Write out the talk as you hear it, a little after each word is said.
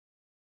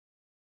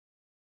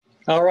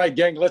All right,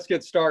 gang, let's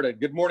get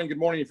started. Good morning. Good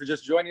morning. If you're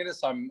just joining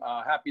us, I'm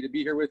happy to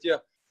be here with you.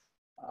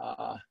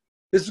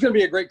 This is going to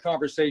be a great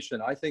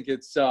conversation. I think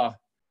it's one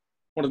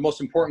of the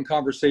most important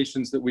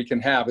conversations that we can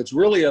have. It's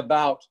really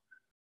about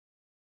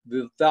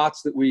the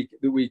thoughts that we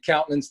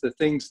countenance, the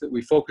things that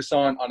we focus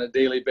on a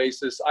daily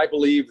basis. I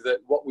believe that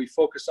what we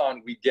focus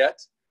on, we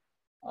get.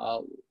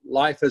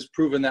 Life has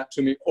proven that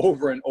to me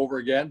over and over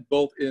again,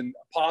 both in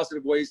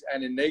positive ways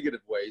and in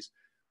negative ways.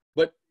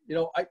 But, you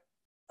know,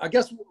 I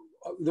guess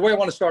the way I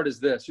want to start is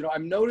this. You know,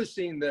 I'm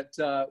noticing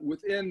that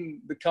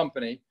within the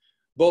company,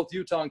 both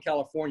Utah and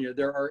California,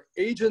 there are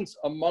agents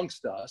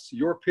amongst us,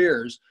 your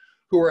peers,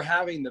 who are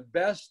having the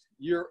best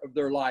year of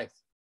their life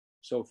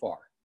so far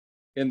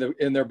in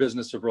their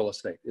business of real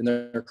estate, in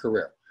their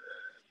career.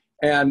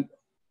 And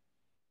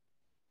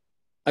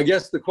I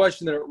guess the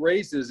question that it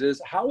raises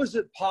is, how is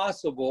it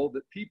possible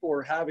that people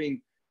are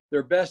having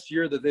their best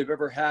year that they've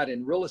ever had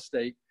in real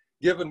estate,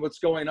 given what's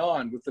going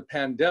on with the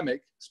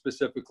pandemic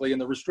specifically and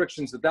the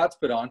restrictions that that's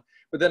put on,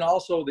 but then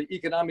also the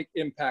economic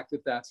impact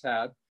that that's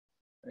had,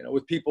 you know,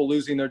 with people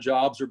losing their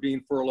jobs or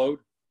being furloughed,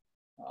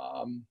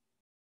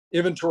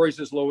 inventories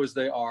as low as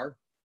they are.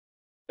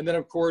 And then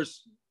of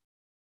course,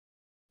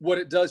 what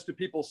it does to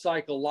people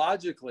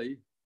psychologically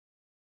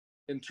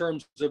in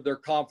terms of their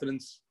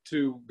confidence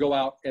to go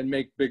out and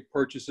make big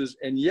purchases.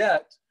 And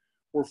yet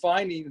we're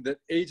finding that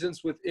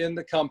agents within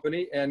the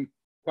company and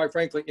quite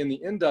frankly, in the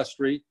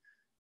industry,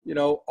 you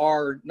know,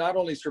 are not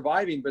only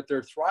surviving, but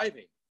they're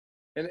thriving.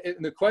 And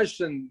the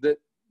question that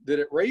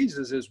it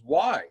raises is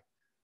why?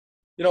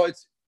 You know,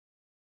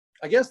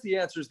 I guess the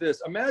answer is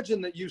this. Imagine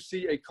that you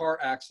see a car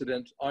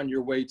accident on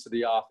your way to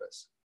the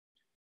office.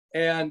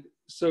 And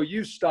so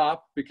you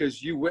stop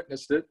because you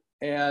witnessed it,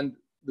 and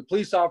the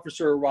police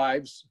officer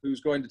arrives who's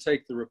going to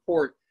take the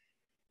report,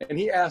 and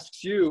he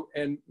asks you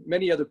and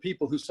many other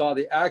people who saw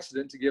the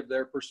accident to give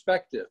their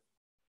perspective.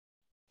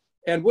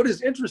 And what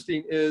is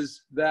interesting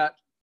is that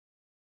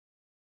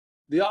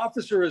the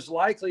officer is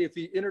likely, if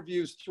he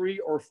interviews 3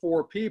 or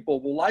 4 people,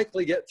 will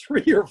likely get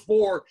 3 or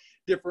 4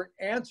 different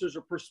answers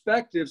or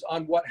perspectives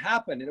on what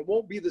happened, and it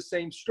won't be the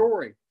same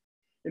story.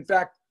 In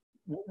fact,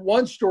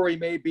 one story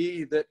may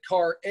be that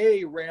car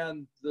A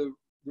ran the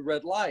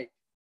red light,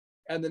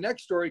 and the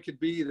next story could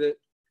be that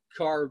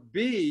car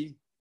B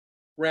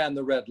ran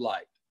the red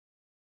light.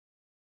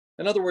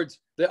 In other words,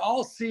 they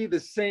all see the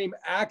same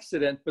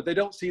accident, but they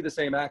don't see the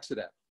same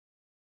accident,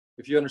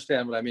 if you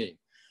understand what I mean.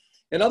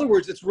 In other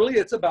words,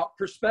 it's about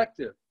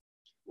perspective.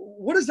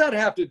 What does that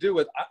have to do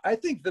with? I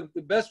think the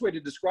best way to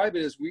describe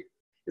it is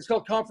it's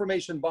called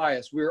confirmation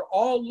bias. We're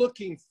all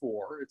looking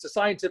for, it's a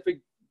scientific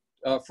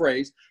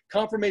phrase,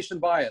 confirmation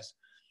bias.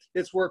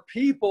 It's where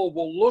people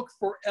will look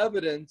for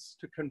evidence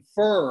to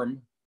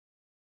confirm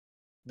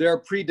their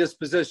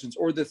predispositions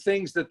or the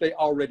things that they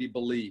already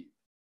believe.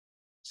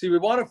 See, we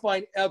want to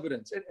find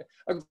evidence.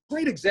 A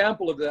great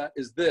example of that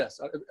is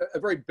this, a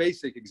very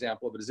basic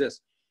example of it is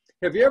this.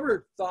 Have you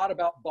ever thought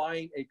about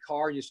buying a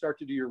car and you start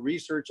to do your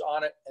research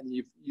on it and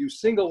you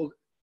single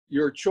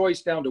your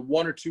choice down to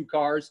 1 or 2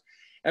 cars,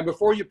 and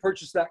before you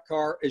purchase that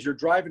car, as you're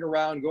driving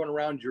around, going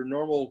around your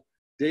normal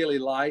daily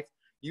life,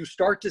 you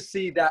start to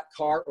see that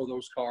car or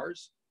those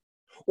cars?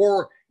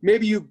 Or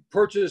maybe you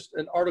purchased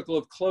an article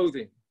of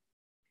clothing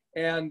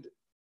and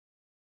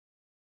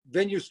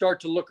then you start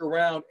to look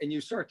around and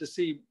you start to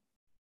see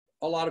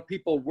a lot of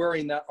people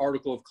wearing that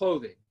article of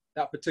clothing,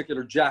 that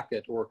particular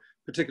jacket or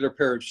particular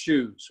pair of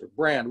shoes or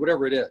brand,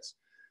 whatever it is.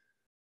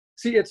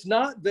 See, it's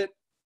not that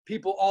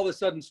people all of a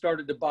sudden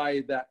started to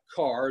buy that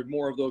car,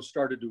 more of those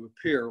started to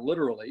appear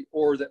literally,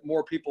 or that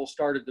more people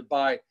started to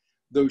buy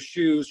those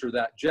shoes or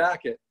that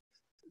jacket.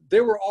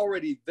 They were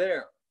already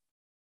there,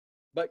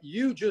 but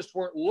you just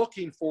weren't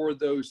looking for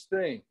those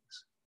things.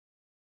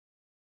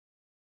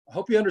 I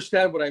hope you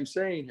understand what I'm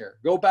saying here.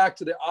 Go back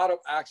to the auto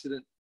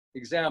accident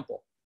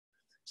example.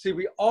 See,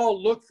 we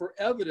all look for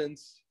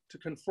evidence to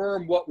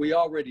confirm what we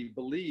already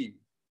believe.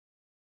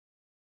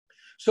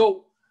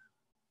 So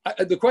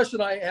the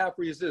question I have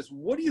for you is this: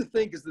 what do you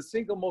think is the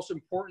single most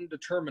important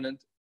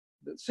determinant,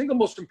 the single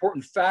most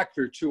important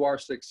factor to our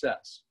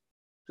success?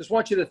 Just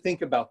want you to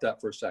think about that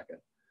for a second.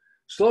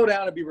 Slow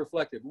down and be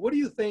reflective. What do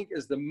you think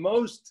is the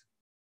most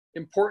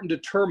important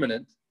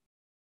determinant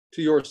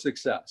to your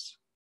success?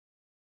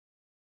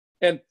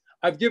 And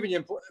I've given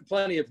you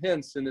plenty of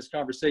hints in this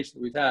conversation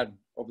that we've had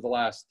over the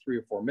last 3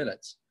 or 4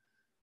 minutes.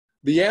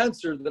 The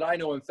answer that I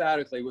know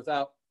emphatically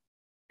without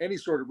any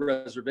sort of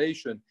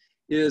reservation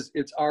is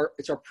it's our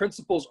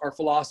principles, our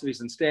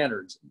philosophies and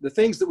standards, the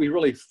things that we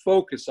really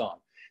focus on.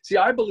 See,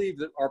 I believe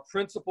that our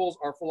principles,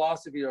 our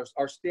philosophy,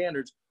 our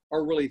standards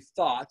are really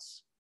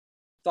thoughts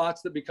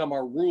that become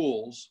our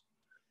rules,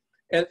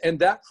 and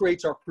that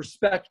creates our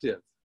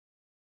perspective.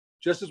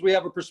 Just as we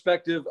have a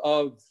perspective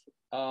of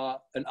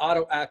an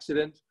auto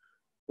accident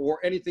or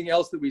anything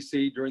else that we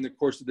see during the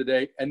course of the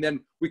day, and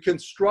then we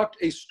construct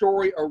a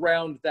story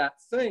around that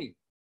thing,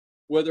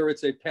 whether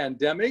it's a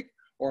pandemic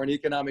or an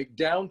economic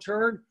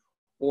downturn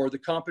or the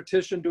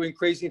competition doing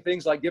crazy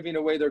things like giving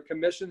away their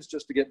commissions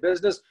just to get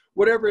business,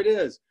 whatever it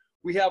is.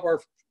 We have our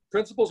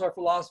principles, our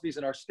philosophies,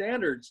 and our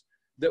standards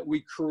that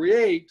we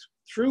create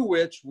through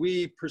which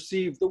we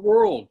perceive the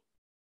world.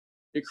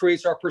 It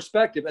creates our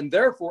perspective, and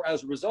therefore,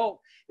 as a result,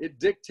 it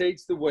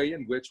dictates the way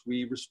in which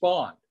we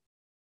respond.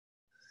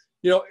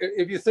 You know,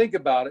 if you think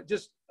about it,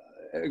 just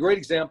a great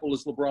example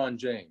is LeBron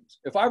James.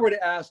 If I were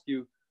to ask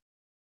you,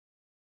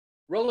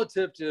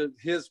 relative to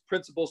his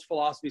principles,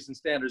 philosophies, and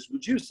standards,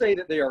 would you say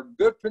that they are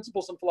good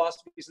principles and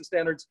philosophies and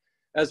standards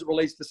as it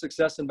relates to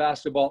success in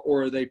basketball,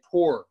 or are they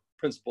poor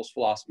principles,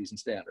 philosophies, and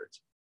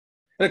standards?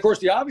 And of course,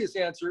 the obvious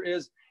answer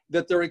is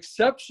that they're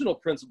exceptional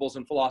principles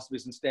and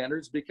philosophies and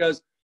standards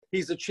because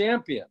he's a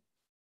champion.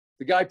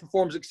 The guy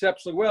performs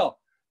exceptionally well.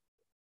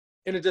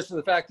 In addition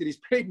to the fact that he's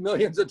paid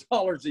millions of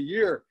dollars a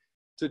year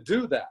to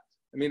do that.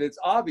 I mean, it's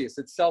obvious,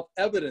 it's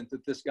self-evident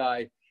that this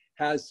guy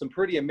has some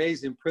pretty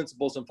amazing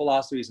principles and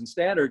philosophies and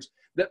standards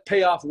that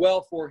pay off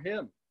well for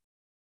him.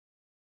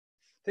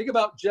 Think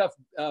about Jeff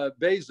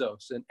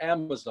Bezos and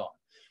Amazon.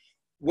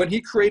 When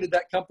he created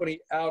that company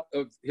out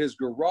of his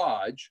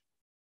garage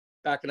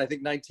back in, I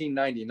think,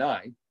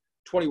 1999,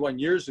 21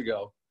 years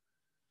ago,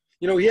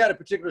 you know, he had a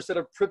particular set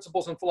of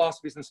principles and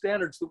philosophies and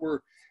standards that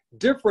were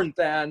different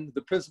than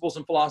the principles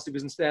and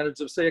philosophies and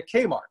standards of, say, a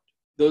Kmart.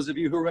 Those of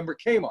you who remember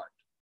Kmart,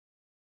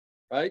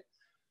 right?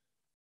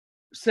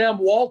 Sam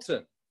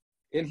Walton,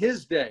 in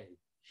his day,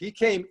 he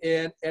came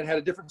in and had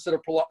a different set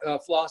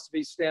of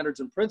philosophies, standards,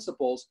 and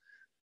principles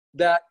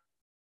that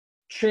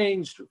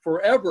changed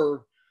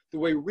forever the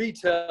way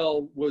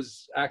retail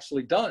was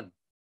actually done.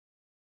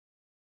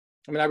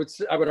 I mean,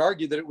 I would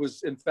argue that it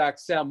was, in fact,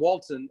 Sam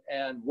Walton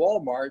and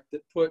Walmart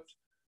that put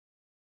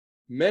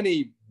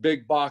many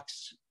big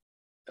box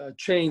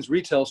chains,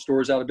 retail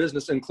stores out of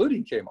business,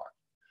 including Kmart.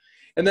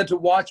 And then to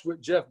watch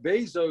what Jeff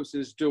Bezos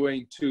is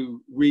doing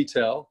to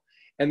retail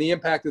and the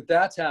impact that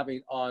that's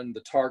having on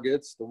the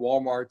Targets, the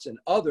Walmarts, and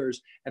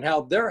others, and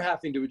how they're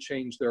having to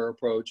change their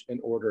approach in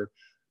order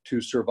to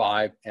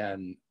survive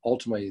and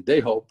ultimately, they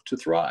hope, to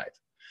thrive.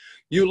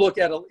 You look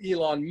at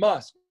Elon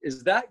Musk,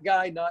 is that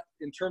guy not,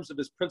 in terms of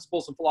his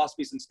principles and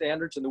philosophies and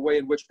standards and the way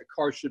in which a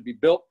car should be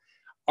built,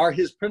 are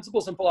his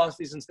principles and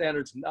philosophies and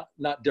standards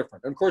not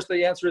different? And of course,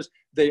 the answer is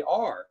they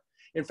are.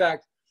 In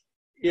fact,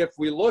 if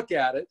we look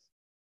at it,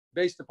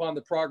 based upon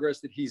the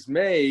progress that he's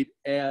made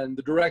and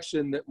the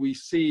direction that we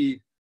see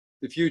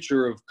the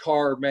future of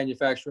car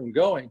manufacturing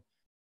going,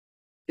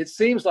 it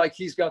seems like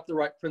he's got the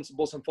right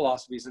principles and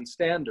philosophies and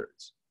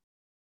standards.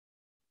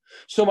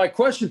 So my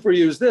question for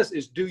you is this,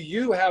 is do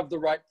you have the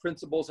right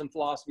principles and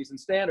philosophies and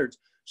standards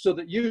so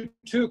that you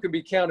too can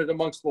be counted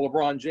amongst the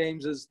LeBron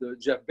Jameses, the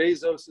Jeff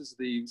Bezoses,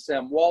 the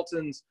Sam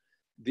Waltons,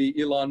 the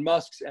Elon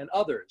Musks, and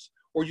others?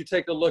 Or you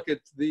take a look at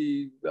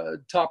the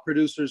top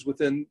producers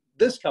within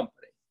this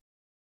company,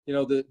 you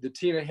know, the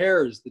Tina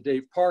Hares, the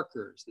Dave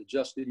Parkers, the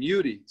Justin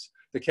Udys,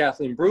 the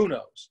Kathleen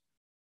Brunos,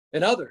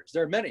 and others.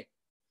 There are many.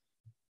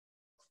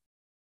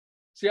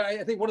 See,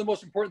 I think one of the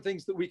most important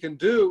things that we can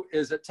do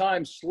is at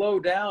times slow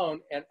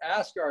down and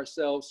ask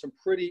ourselves some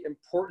pretty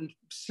important,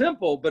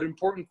 simple, but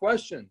important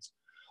questions.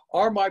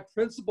 Are my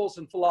principles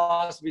and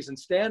philosophies and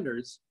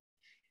standards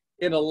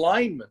in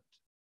alignment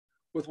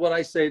with what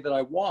I say that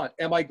I want?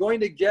 Am I going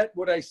to get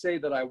what I say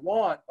that I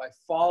want by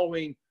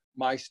following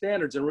my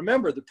standards? And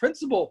remember, the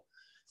principle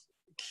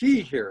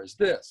key here is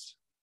this.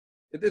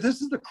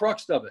 This is the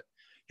crux of it.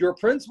 Your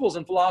principles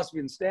and philosophy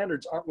and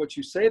standards aren't what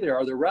you say they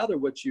are. They're rather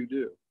what you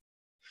do.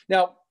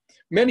 Now,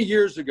 many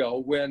years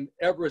ago, when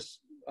Everest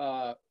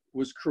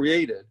was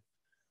created,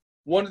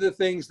 one of the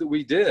things that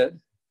we did,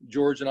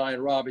 George and I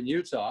and Rob in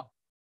Utah,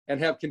 and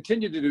have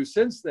continued to do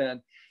since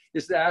then,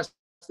 is to ask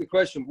the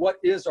question, what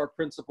is our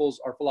principles,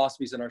 our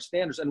philosophies, and our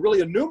standards, and really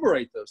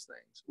enumerate those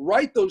things,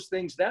 write those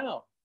things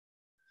down.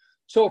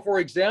 So, for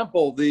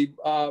example, the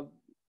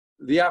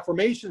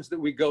affirmations that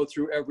we go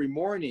through every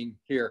morning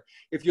here,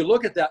 if you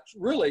look at that,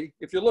 really,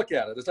 if you look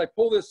at it, as I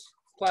pull this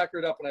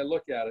placard up and I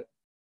look at it,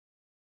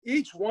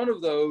 each one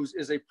of those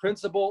is a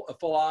principle, a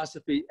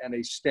philosophy, and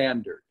a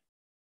standard,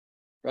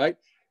 right?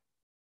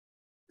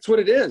 It's what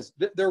it is.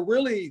 They're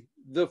really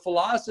the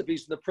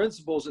philosophies, the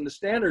principles, and the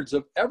standards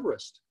of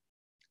Everest.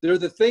 They're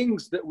the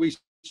things that we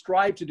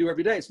strive to do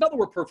every day. It's not that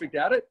we're perfect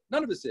at it.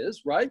 None of us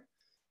is, right?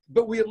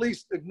 But we at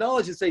least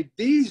acknowledge and say,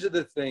 these are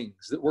the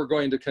things that we're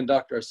going to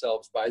conduct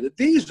ourselves by, that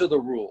these are the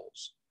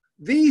rules.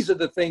 These are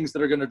the things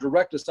that are going to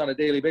direct us on a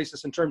daily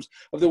basis in terms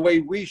of the way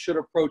we should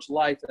approach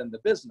life and the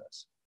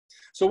business.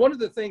 So one of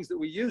the things that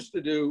we used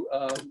to do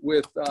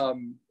with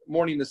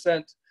Morning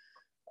Ascent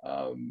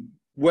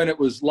when it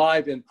was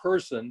live in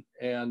person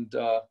and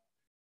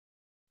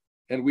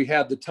we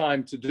had the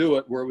time to do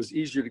it where it was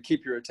easier to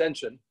keep your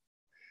attention,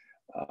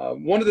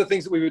 one of the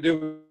things that we would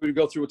do, we would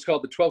go through what's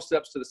called the 12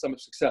 steps to the summit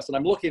of success. And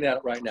I'm looking at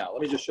it right now.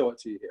 Let me just show it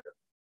to you here.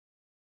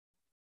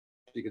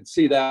 You can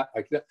see that.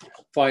 I can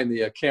find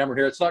the camera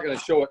here. It's not going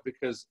to show it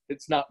because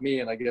it's not me,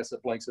 and I guess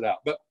it blanks it out.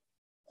 But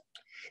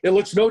it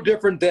looks no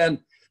different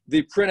than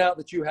the printout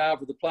that you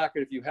have, or the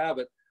placard, if you have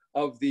it,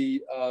 of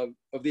the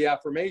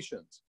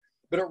affirmations.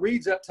 But it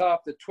reads at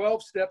top, the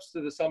 12 steps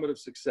to the summit of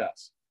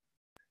success.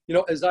 You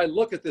know, as I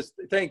look at this,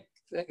 thank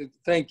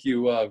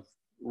you,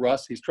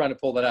 Russ. He's trying to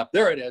pull that up.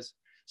 There it is.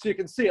 So you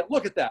can see it.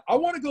 Look at that. I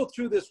want to go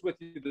through this with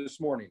you this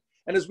morning.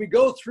 And as we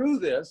go through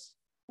this,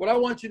 what I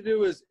want you to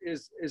do is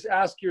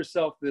ask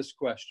yourself this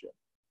question.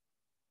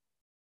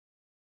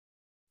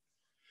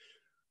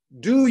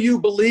 Do you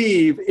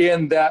believe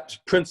in that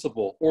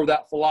principle or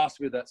that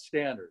philosophy, that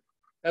standard,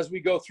 as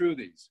we go through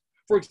these?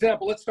 For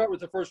example, let's start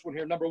with the first one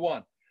here. Number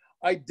one,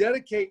 I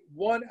dedicate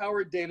 1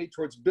 hour daily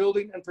towards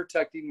building and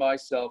protecting my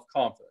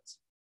self-confidence.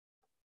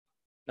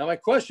 Now, my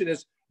question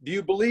is, do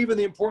you believe in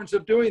the importance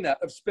of doing that,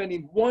 of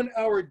spending 1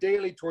 hour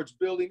daily towards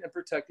building and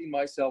protecting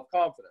my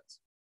self-confidence?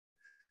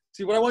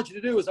 See, what I want you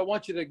to do is I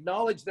want you to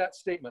acknowledge that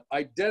statement.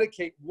 I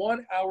dedicate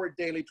 1 hour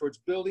daily towards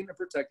building and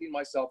protecting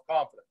my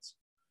self-confidence.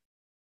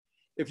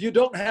 If you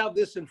don't have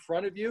this in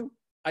front of you,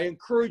 I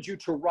encourage you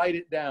to write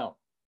it down.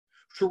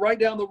 To write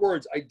down the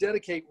words, I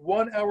dedicate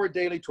 1 hour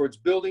daily towards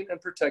building and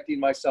protecting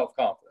my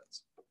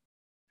self-confidence.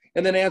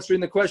 And then answering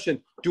the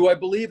question, do I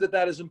believe that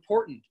that is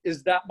important?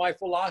 Is that my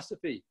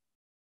philosophy?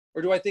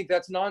 Or do I think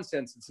that's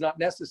nonsense? It's not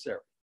necessary.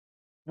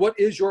 What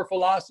is your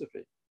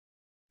philosophy?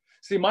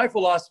 See, my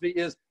philosophy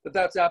is that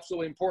that's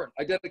absolutely important.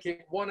 I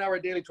dedicate 1 hour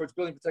daily towards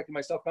building and protecting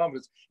my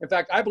self-confidence. In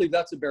fact, I believe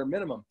that's a bare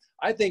minimum.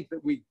 I think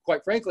that we,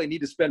 quite frankly, need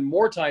to spend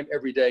more time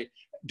every day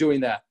doing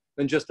that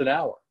than just an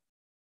hour.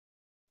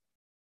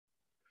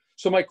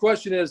 So my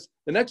question is,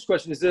 the next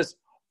question is this,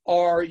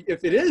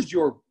 if it is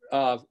your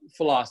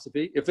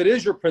philosophy, if it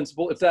is your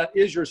principle, if that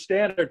is your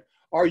standard,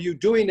 are you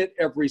doing it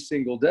every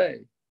single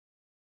day?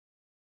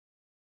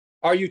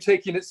 Are you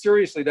taking it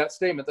seriously, that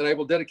statement that I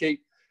will dedicate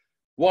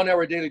 1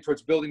 hour daily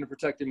towards building and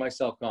protecting my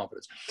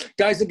self-confidence?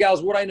 Guys and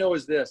gals, what I know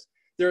is this.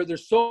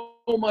 There's so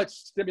much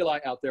stimuli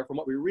out there from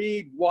what we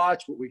read,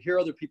 watch, what we hear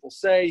other people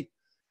say,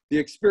 the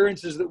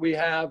experiences that we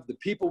have, the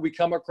people we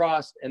come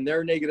across and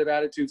their negative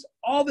attitudes,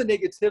 all the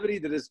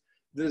negativity that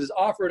is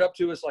offered up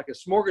to us like a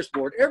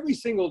smorgasbord every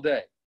single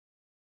day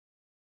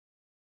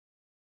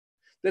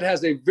that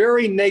has a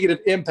very negative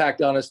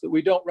impact on us that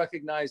we don't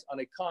recognize on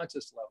a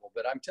conscious level.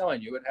 But I'm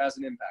telling you, it has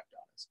an impact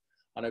on us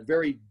on a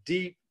very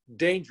deep,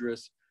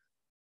 dangerous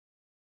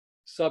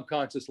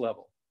subconscious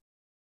level.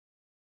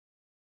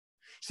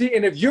 See,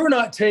 and if you're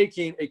not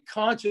taking a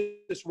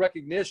conscious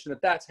recognition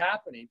that that's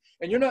happening,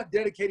 and you're not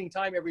dedicating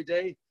time every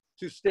day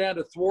to stand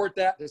athwart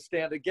that, to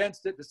stand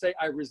against it, to say,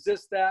 I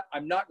resist that,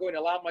 I'm not going to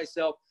allow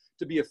myself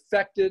to be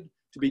affected,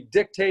 to be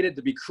dictated,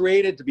 to be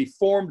created, to be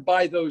formed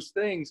by those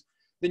things,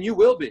 then you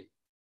will be.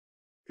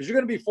 Because you're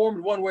going to be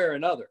formed one way or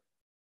another.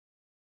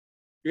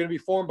 You're going to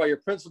be formed by your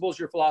principles,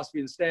 your philosophy,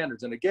 and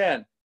standards. And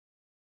again,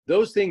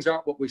 those things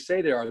aren't what we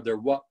say they are, they're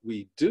what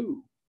we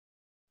do.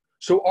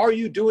 So are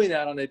you doing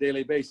that on a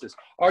daily basis?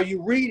 Are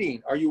you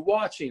reading? Are you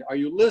watching? Are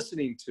you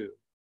listening to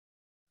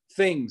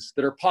things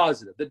that are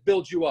positive, that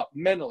build you up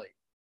mentally,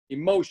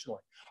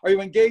 emotionally? Are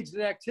you engaged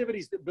in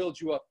activities that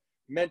build you up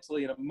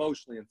mentally and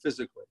emotionally and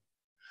physically?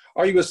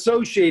 Are you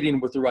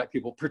associating with the right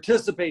people,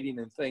 participating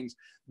in things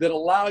that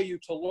allow you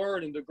to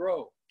learn and to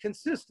grow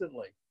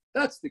consistently?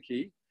 That's the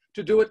key,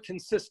 to do it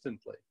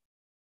consistently.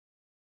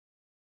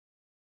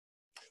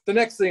 The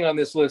next thing on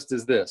this list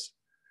is this.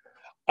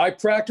 I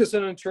practice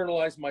and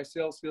internalize my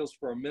sales skills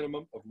for a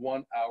minimum of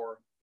 1 hour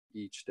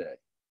each day.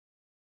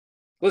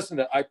 Listen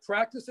to that. I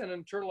practice and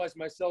internalize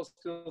my sales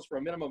skills for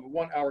a minimum of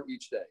 1 hour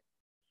each day.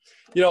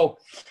 You know,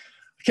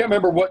 I can't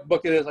remember what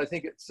book it is. I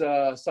think it's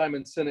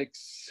Simon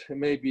Sinek's, it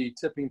may be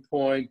Tipping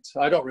Point.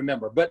 I don't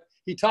remember. But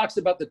he talks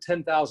about the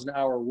 10,000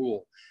 hour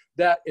rule,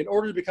 that in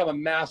order to become a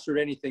master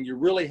at anything, you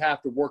really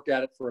have to work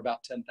at it for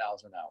about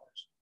 10,000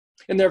 hours.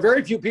 And there are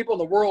very few people in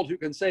the world who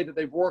can say that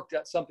they've worked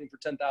at something for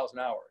 10,000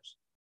 hours.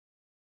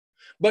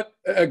 But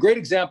a great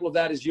example of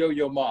that is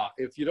Yo-Yo Ma.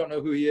 If you don't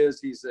know who he is,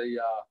 he's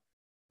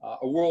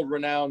a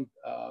world-renowned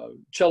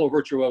cello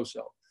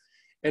virtuoso.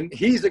 And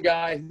he's a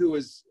guy who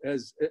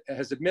has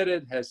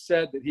admitted, has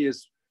said that he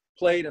has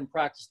played and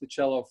practiced the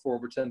cello for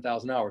over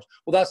 10,000 hours.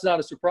 Well, that's not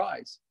a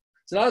surprise.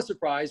 It's not a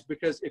surprise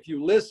because if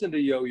you listen to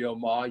Yo-Yo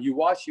Ma, you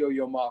watch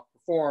Yo-Yo Ma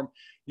perform,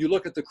 you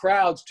look at the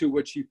crowds to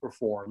which he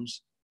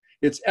performs,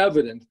 it's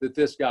evident that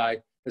this guy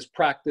has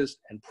practiced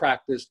and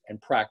practiced and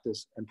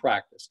practiced and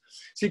practiced.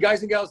 See,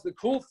 guys and gals, the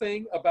cool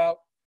thing about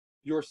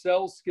your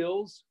sales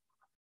skills,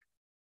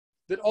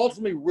 that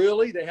ultimately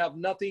really they have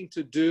nothing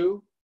to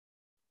do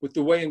with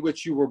the way in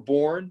which you were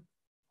born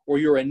or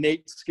your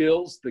innate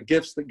skills, the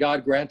gifts that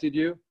God granted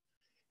you.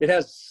 It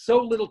has so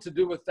little to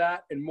do with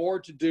that and more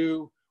to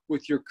do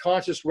with your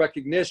conscious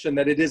recognition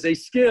that it is a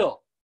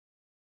skill.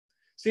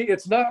 See,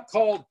 it's not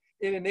called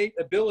an innate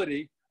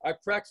ability. I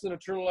practice and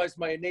internalize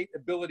my innate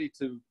ability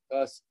to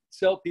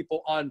sell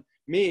people on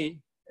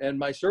me and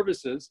my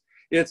services.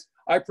 It's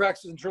I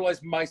practice and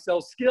internalize my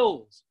sales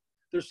skills.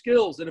 They're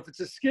skills. And if it's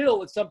a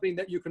skill, it's something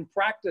that you can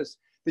practice,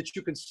 that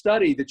you can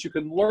study, that you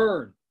can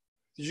learn,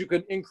 that you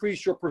can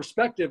increase your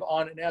perspective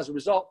on, and as a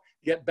result,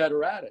 get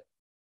better at it.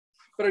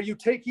 But are you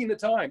taking the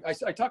time?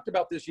 I talked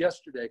about this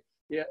yesterday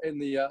in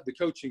the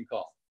coaching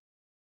call.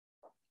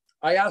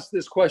 I asked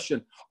this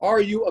question,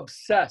 are you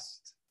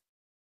obsessed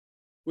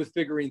with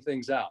figuring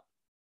things out?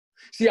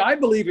 See, I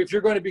believe if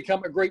you're going to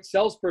become a great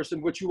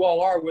salesperson, which you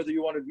all are, whether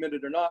you want to admit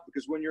it or not,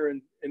 because when you're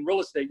in real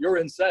estate, you're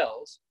in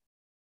sales.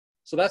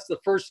 So that's the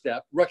first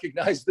step.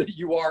 Recognize that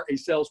you are a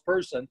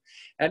salesperson.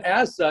 And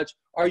as such,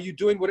 are you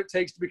doing what it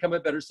takes to become a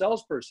better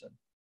salesperson?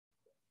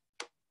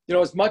 You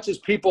know, as much as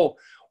people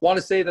want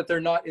to say that they're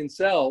not in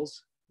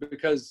sales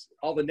because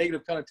all the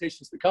negative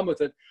connotations that come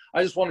with it,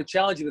 I just want to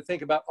challenge you to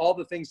think about all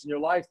the things in your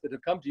life that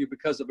have come to you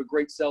because of a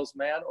great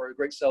salesman or a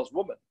great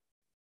saleswoman.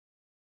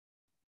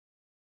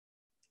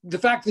 The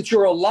fact that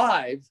you're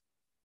alive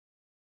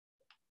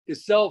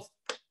is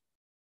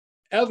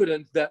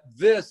self-evident that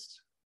this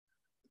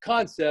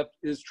concept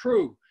is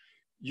true.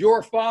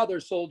 Your father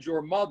sold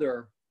your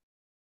mother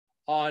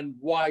on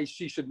why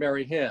she should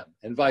marry him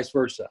and vice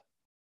versa,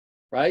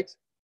 right?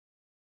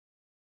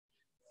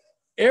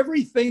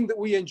 Everything that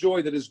we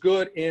enjoy that is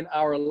good in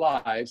our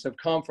lives have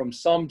come from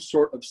some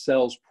sort of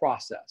sales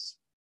process.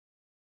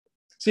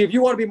 See, if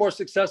you want to be more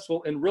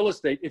successful in real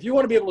estate, if you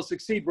want to be able to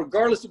succeed,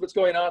 regardless of what's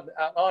going on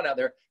out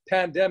there,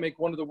 pandemic,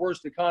 one of the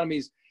worst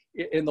economies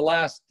in the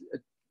last,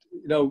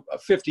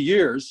 50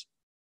 years,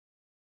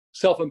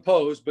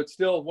 self-imposed, but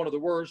still one of the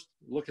worst.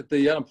 Look at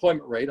the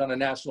unemployment rate on a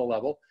national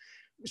level.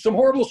 Some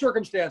horrible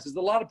circumstances.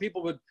 A lot of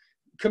people would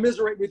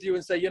commiserate with you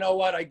and say, you know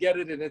what, I get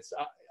it, and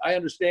I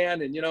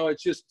understand, and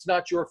it's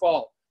not your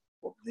fault.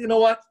 Well, you know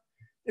what?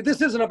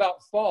 This isn't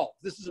about fault.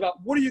 This is about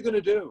what are you going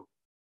to do?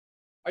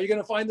 Are you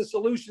going to find the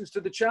solutions to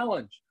the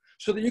challenge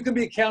so that you can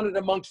be counted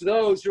amongst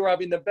those who are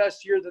having the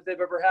best year that they've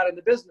ever had in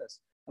the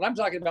business? And I'm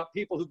talking about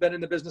people who've been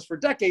in the business for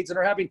decades and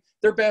are having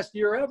their best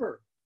year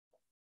ever.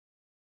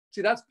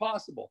 See, that's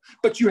possible.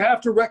 But you have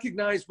to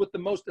recognize what the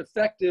most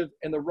effective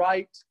and the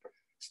right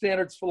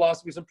standards,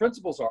 philosophies, and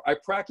principles are. I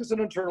practice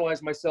and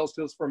internalize my sales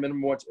skills for a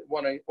minimum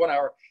one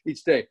hour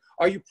each day.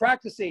 Are you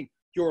practicing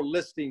your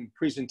listing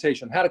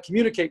presentation, how to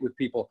communicate with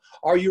people?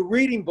 Are you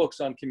reading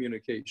books on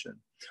communication?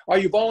 Are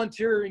you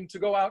volunteering to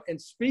go out and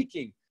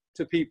speaking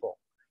to people?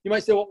 You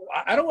might say, well,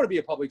 I don't want to be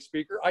a public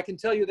speaker. I can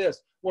tell you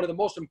this, one of the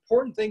most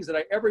important things that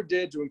I ever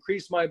did to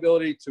increase my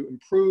ability to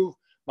improve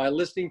my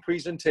listing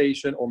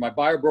presentation or my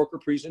buyer broker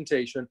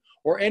presentation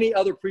or any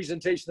other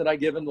presentation that I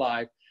give in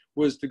live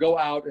was to go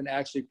out and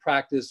actually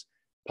practice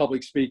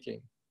public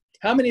speaking.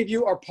 How many of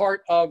you are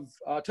part of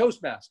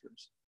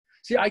Toastmasters?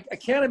 See, I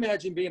can't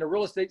imagine being a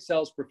real estate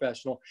sales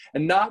professional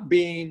and not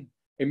being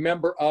a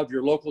member of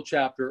your local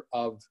chapter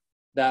of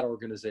that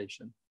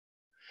organization.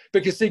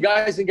 Because see,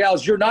 guys and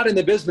gals, you're not in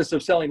the business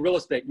of selling real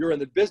estate. You're in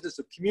the business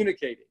of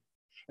communicating.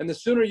 And the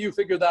sooner you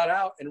figure that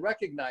out and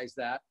recognize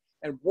that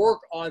and work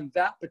on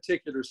that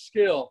particular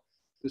skill,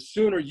 the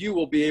sooner you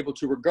will be able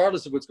to,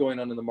 regardless of what's going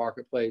on in the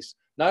marketplace,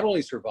 not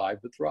only survive,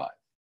 but thrive.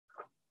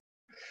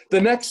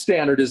 The next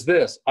standard is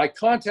this. I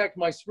contact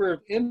my sphere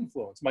of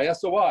influence, my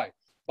SOI,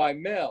 by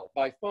mail,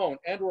 by phone,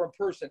 and or in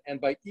person,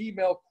 and by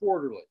email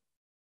quarterly.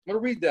 I'm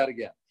going to read that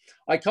again.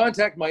 I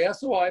contact my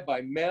SOI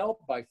by mail,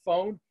 by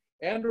phone,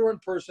 and or in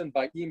person,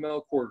 by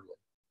email quarterly.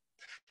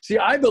 See,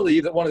 I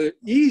believe that one of the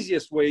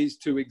easiest ways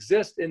to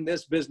exist in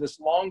this business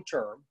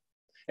long-term,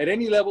 at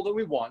any level that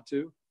we want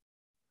to,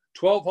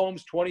 12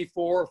 homes,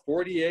 24,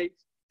 48,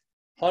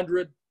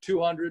 100,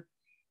 200,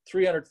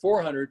 300,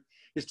 400,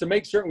 is to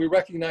make certain we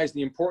recognize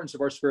the importance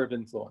of our sphere of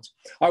influence.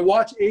 I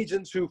watch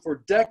agents who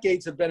for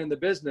decades have been in the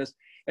business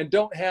and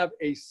don't have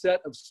a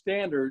set of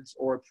standards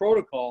or a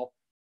protocol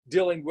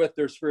dealing with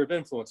their sphere of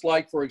influence.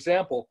 Like, for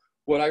example,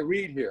 what I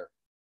read here.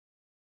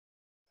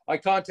 I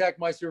contact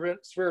my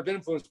sphere of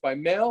influence by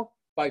mail,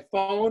 by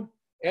phone,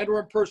 and or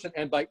in person,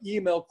 and by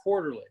email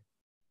quarterly.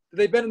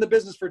 They've been in the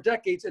business for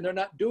decades and they're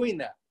not doing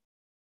that.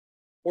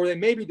 Or they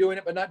may be doing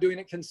it, but not doing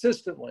it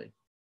consistently.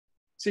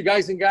 See,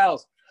 guys and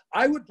gals,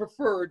 I would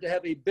prefer to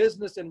have a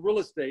business in real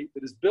estate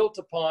that is built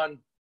upon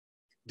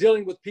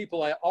dealing with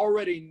people I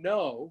already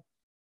know,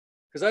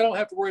 because I don't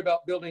have to worry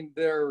about building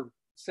their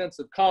sense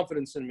of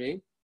confidence in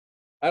me.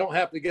 I don't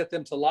have to get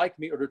them to like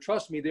me or to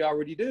trust me. They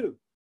already do.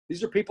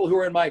 These are people who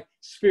are in my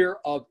sphere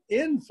of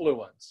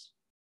influence.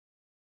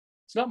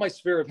 It's not my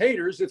sphere of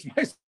haters. It's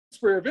my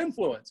sphere of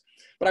influence.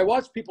 But I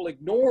watch people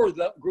ignore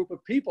that group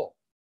of people.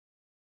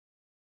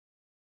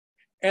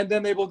 And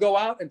then they will go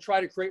out and try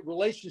to create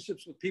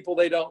relationships with people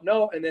they don't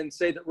know and then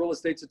say that real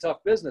estate's a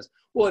tough business.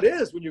 Well, it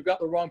is when you've got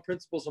the wrong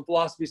principles and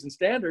philosophies and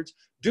standards.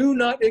 Do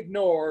not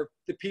ignore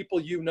the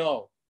people you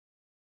know.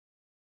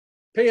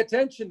 Pay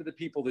attention to the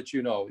people that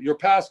you know, your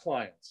past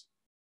clients,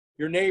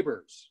 your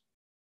neighbors,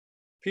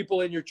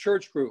 people in your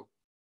church group,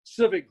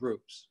 civic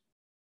groups.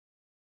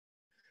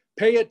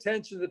 Pay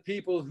attention to the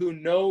people who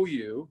know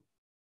you,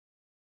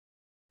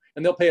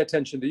 and they'll pay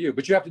attention to you,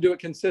 but you have to do it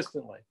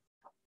consistently.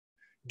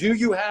 Do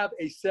you have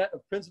a set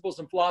of principles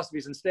and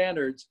philosophies and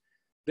standards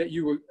that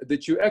you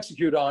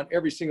execute on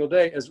every single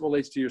day as it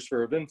relates to your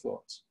sphere of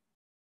influence?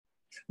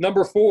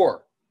 Number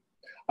 4,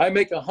 I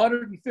make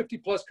 150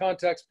 plus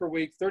contacts per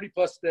week, 30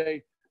 plus a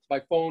day by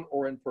phone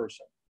or in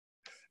person.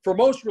 For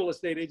most real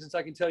estate agents,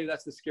 I can tell you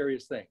that's the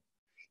scariest thing.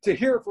 To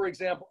hear, for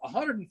example,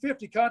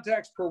 150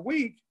 contacts per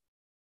week,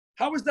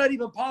 how is that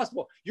even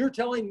possible? You're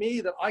telling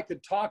me that I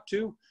could talk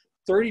to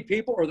 30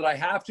 people, or that I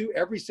have to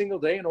every single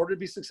day in order to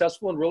be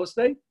successful in real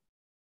estate?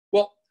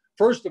 Well,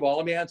 first of all,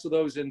 let me answer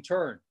those in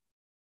turn.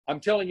 I'm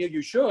telling you,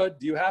 you should.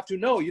 Do you have to?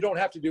 No, you don't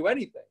have to do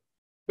anything.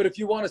 But if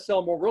you want to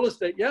sell more real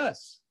estate,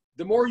 yes.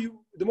 The more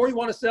you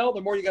want to sell,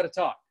 the more you got to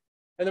talk,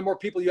 and the more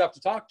people you have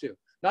to talk to.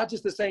 Not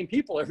just the same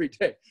people every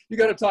day. You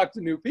got to talk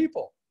to new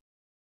people,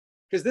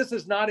 because this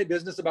is not a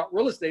business about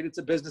real estate. It's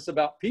a business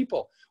about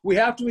people. We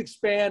have to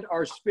expand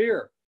our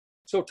sphere.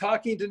 So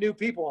talking to new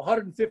people,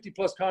 150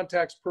 plus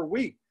contacts per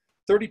week,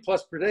 30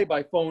 plus per day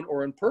by phone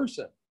or in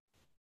person.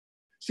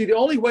 See, the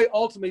only way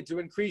ultimately to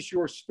increase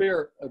your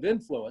sphere of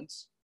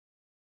influence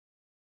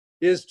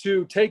is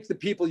to take the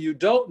people you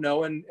don't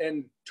know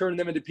and turn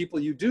them into people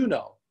you do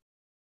know.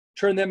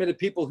 Turn them into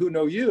people who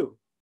know you.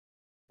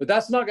 But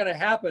that's not going to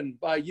happen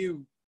by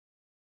you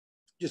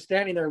just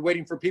standing there and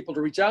waiting for people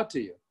to reach out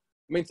to you.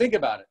 I mean, think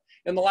about it.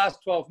 In the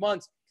last 12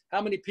 months,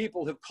 how many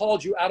people have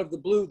called you out of the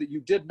blue that you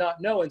did not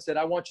know and said,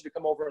 I want you to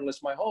come over and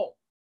list my home?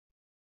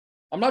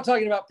 I'm not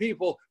talking about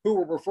people who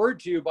were referred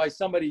to you by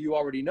somebody you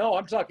already know.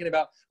 I'm talking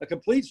about a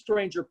complete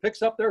stranger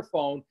picks up their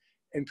phone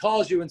and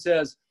calls you and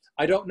says,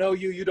 I don't know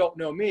you, you don't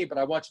know me, but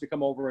I want you to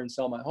come over and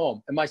sell my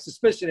home. And my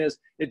suspicion is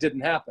it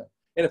didn't happen.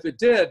 And if it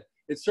did,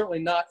 it's certainly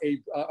not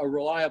a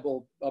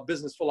reliable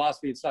business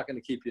philosophy. It's not going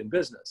to keep you in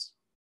business.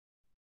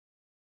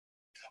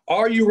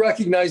 Are you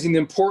recognizing the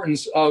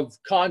importance of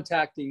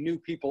contacting new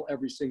people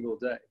every single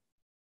day?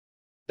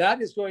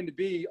 That is going to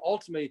be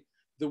ultimately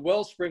the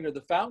wellspring or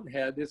the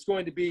fountainhead. It's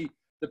going to be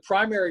the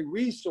primary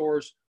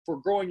resource for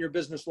growing your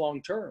business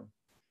long term,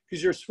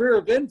 because your sphere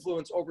of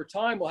influence over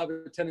time will have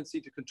a tendency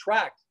to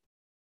contract.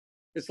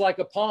 It's like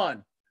a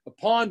pond. A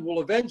pond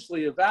will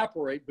eventually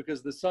evaporate because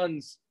of the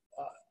sun's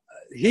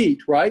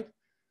heat, right?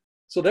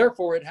 So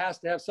therefore, it has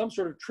to have some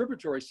sort of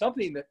tributary,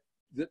 something that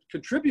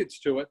contributes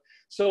to it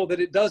so that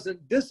it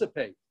doesn't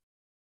dissipate.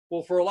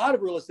 Well, for a lot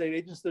of real estate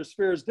agents, their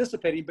sphere is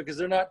dissipating because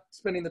they're not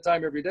spending the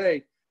time every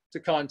day to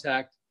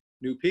contact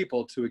new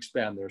people to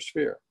expand their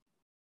sphere.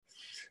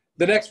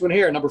 The next one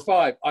here, number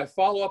 5, I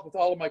follow up with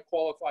all of my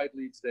qualified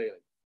leads daily.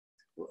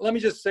 Let me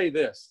just say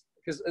this,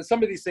 because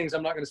some of these things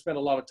I'm not going to spend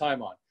a lot of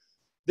time on.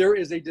 There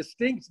is a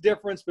distinct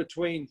difference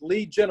between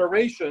lead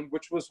generation,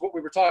 which was what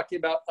we were talking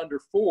about under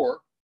 4.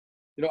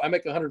 You know, I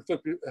make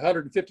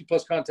 150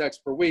 plus contacts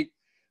per week.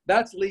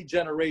 That's lead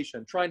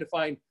generation, trying to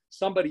find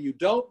somebody you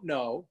don't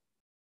know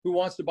who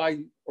wants to buy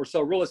or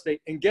sell real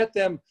estate and get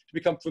them to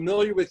become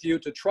familiar with you,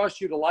 to trust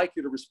you, to like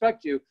you, to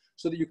respect you,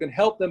 so that you can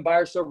help them buy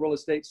or sell real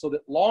estate so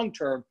that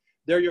long-term,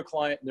 they're your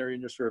client and they're in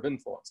your sphere of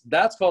influence.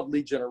 That's called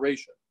lead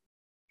generation.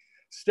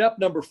 Step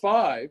number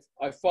 5,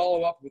 I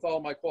follow up with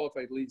all my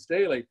qualified leads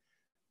daily.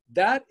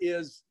 That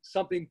is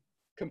something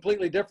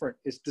completely different.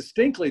 It's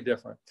distinctly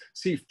different.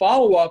 See,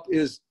 follow-up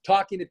is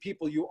talking to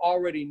people you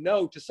already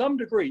know to some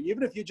degree,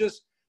 even if you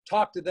just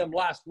talked to them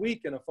last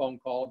week in a phone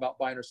call about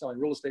buying or selling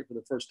real estate for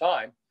the first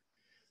time.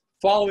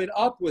 Following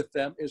up with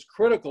them is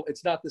critical.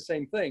 It's not the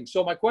same thing.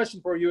 So my question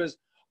for you is,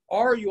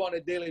 are you on a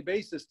daily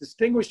basis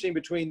distinguishing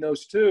between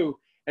those two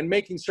and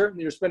making certain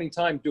that you're spending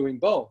time doing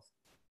both?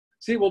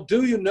 See, it will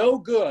do you no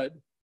good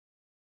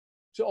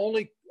to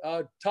only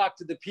talk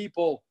to the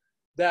people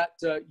that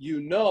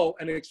you know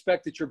and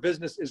expect that your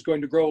business is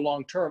going to grow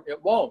long term.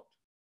 It won't,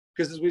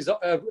 because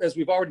as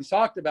we've already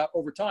talked about,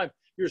 over time,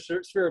 your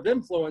sphere of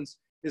influence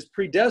is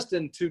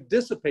predestined to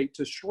dissipate,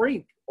 to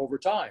shrink over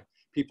time.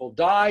 People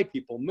die,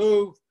 people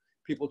move,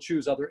 people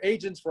choose other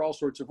agents for all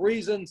sorts of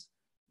reasons.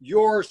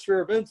 Your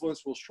sphere of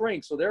influence will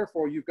shrink. So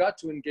therefore, you've got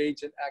to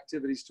engage in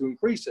activities to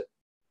increase it.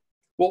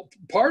 Well,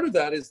 part of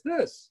that is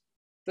this,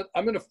 that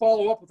I'm going to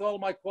follow up with all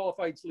of my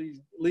qualified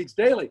leads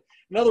daily.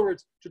 In other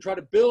words, to try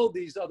to build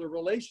these other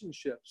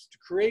relationships, to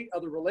create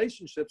other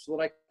relationships so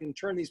that I can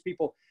turn these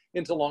people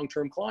into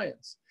long-term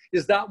clients.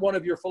 Is that one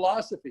of your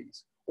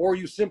philosophies? Or are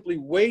you simply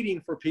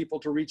waiting for people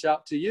to reach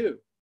out to you?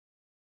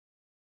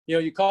 You know,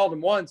 you called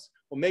them once,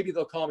 well, maybe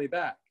they'll call me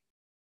back.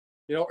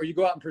 You know, or you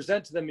go out and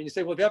present to them and you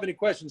say, well, if you have any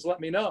questions, let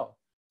me know.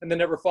 And then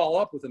never follow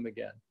up with them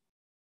again.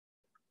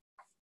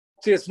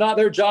 See, it's not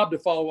their job to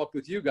follow up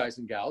with you guys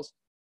and gals.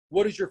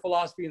 What is your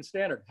philosophy and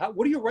standard?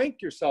 What do you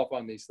rank yourself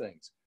on these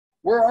things?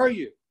 Where are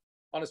you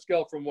on a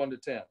scale from 1 to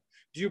 10?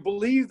 Do you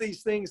believe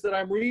these things that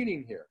I'm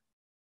reading here?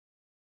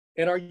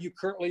 And are you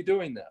currently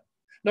doing them?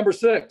 Number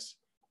 6,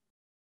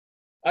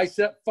 I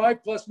set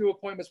 5+ new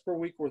appointments per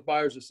week with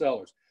buyers or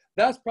sellers.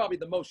 That's probably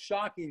the most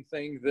shocking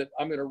thing that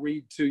I'm going to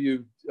read to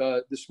you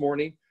this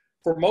morning,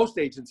 for most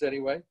agents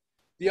anyway.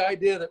 The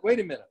idea that, wait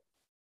a minute,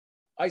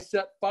 I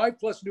set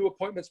 5+ new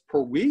appointments per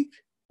week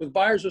with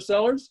buyers or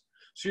sellers.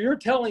 So you're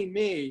telling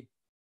me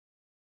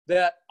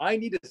that I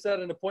need to set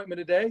an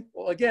appointment a day?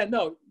 Well, again,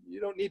 no, you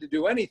don't need to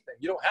do anything.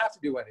 You don't have to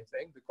do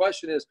anything. The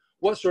question is,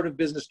 what sort of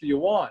business do you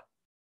want?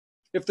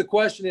 If the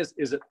question is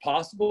it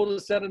possible to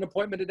set an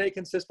appointment a day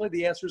consistently?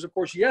 The answer is, of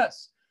course,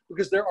 yes,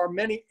 because there are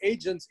many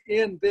agents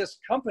in this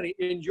company,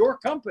 in your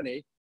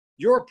company,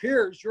 your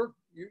peers,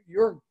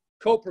 your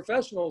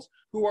co-professionals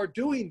who are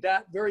doing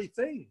that very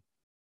thing.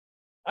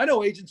 I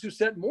know agents who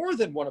set more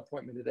than 1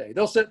 appointment a day.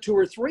 They'll set 2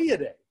 or 3 a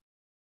day,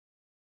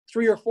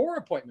 3 or 4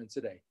 appointments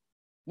a day.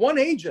 One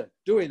agent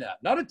doing that,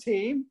 not a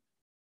team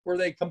where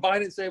they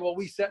combine it and say, well,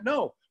 we set,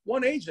 no,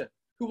 one agent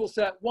who will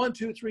set 1,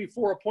 2, 3,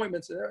 4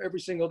 appointments every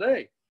single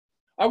day.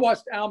 I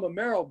watched Al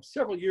Mamero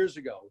several years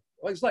ago.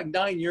 It was like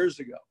 9 years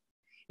ago.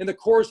 In the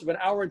course of an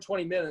hour and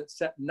 20 minutes,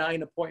 set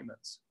 9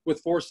 appointments with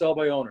 4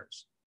 sell-by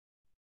owners.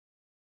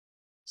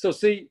 So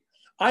see,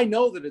 I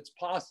know that it's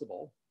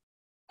possible.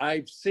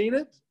 I've seen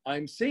it.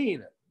 I'm seeing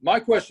it. My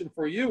question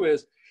for you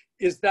is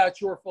that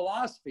your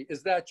philosophy?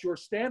 Is that your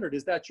standard?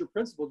 Is that your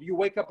principle? Do you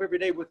wake up every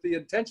day with the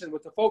intention,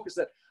 with the focus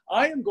that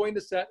I am going to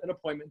set an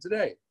appointment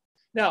today?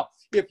 Now,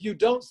 if you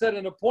don't set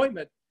an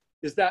appointment,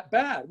 is that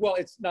bad? Well,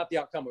 it's not the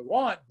outcome we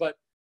want, but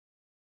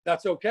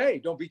that's okay.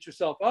 Don't beat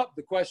yourself up.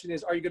 The question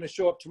is, are you going to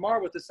show up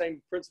tomorrow with the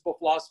same principle,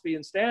 philosophy,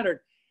 and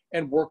standard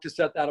and work to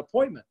set that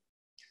appointment?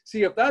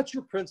 See, if that's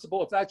your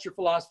principle, if that's your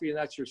philosophy, and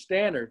that's your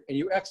standard, and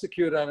you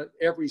execute on it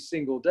every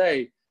single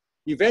day,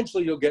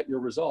 eventually you'll get your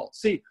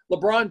results. See,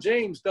 LeBron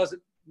James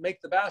doesn't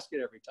make the basket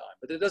every time,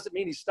 but it doesn't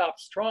mean he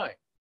stops trying.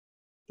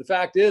 The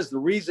fact is, the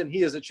reason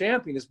he is a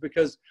champion is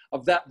because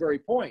of that very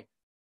point.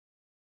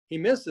 He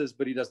misses,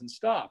 but he doesn't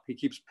stop. He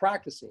keeps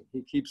practicing.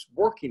 He keeps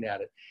working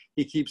at it.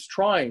 He keeps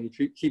trying.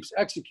 He keeps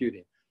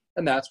executing.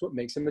 And that's what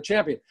makes him a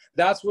champion.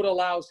 That's what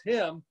allows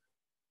him,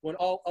 when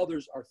all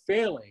others are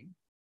failing,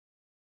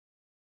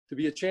 to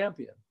be a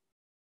champion.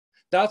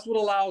 That's what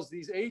allows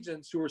these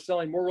agents who are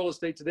selling more real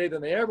estate today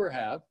than they ever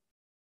have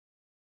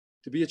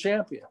to be a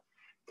champion.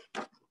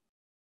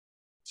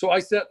 So I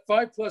set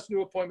 5+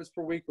 new appointments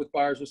per week with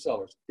buyers or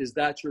sellers. Is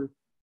that your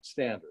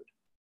standard?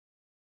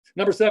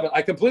 Number 7,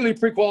 I completely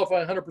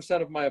pre-qualify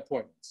 100% of my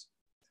appointments.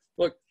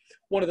 Look,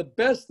 one of the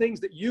best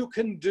things that you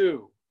can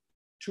do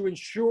to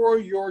ensure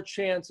your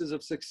chances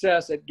of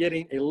success at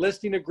getting a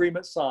listing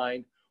agreement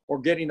signed or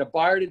getting a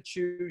buyer to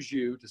choose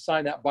you to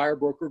sign that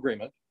buyer-broker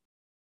agreement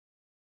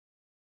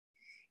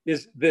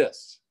is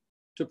this: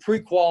 to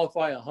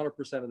pre-qualify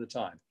 100% of the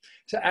time.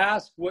 To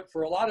ask what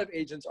for a lot of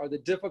agents are the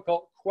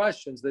difficult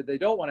questions that they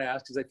don't want to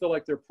ask because they feel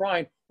like they're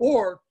prying,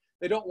 or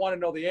they don't want to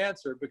know the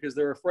answer because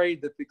they're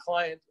afraid that the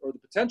client or the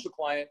potential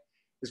client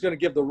is going to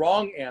give the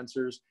wrong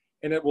answers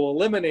and it will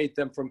eliminate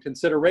them from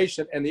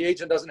consideration, and the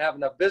agent doesn't have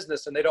enough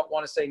business and they don't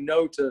want to say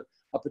no to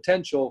a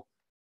potential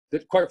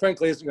that quite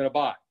frankly isn't going to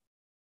buy.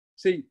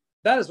 See,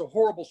 that is a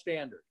horrible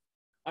standard.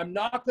 I'm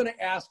not going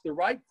to ask the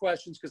right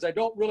questions because I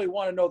don't really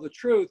want to know the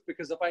truth,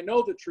 because if I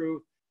know the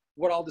truth,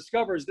 what I'll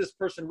discover is this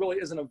person really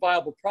isn't a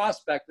viable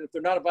prospect. If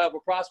they're not a viable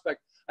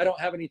prospect, I don't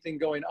have anything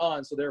going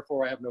on, so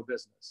therefore I have no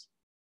business.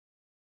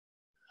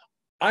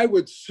 I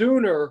would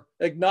sooner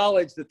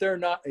acknowledge that they're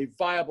not a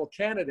viable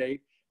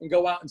candidate and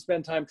go out and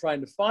spend time trying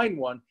to find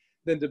one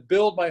than to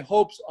build my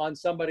hopes on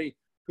somebody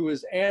who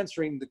is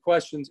answering the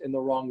questions in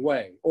the wrong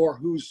way, or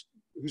who's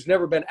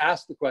never been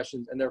asked the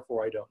questions and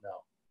therefore I don't know.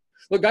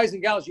 Look, guys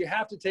and gals, you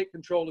have to take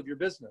control of your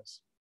business.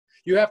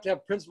 You have to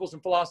have principles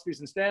and philosophies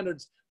and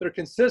standards that are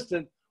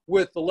consistent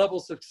with the level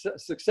of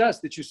success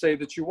that you say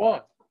that you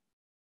want.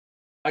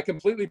 I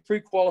completely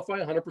pre-qualify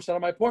 100%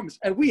 of my appointments.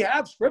 And we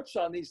have scripts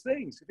on these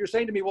things. If you're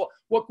saying to me, well,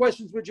 what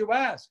questions would you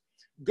ask?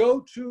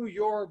 Go to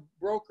your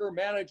broker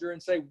manager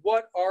and say,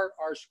 what are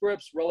our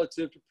scripts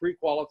relative to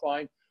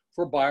pre-qualifying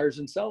for buyers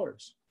and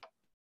sellers?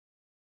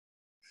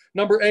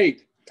 Number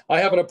 8, I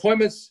have an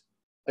appointments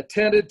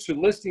attended to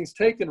listings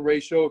taken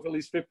ratio of at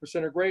least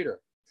 50% or greater.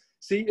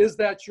 See, is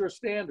that your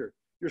standard?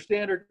 Your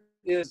standard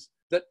is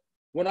that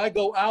when I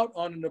go out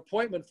on an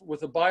appointment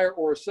with a buyer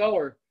or a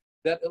seller,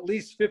 that at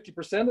least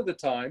 50% of the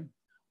time,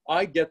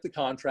 I get the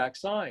contract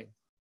signed.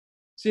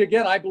 See,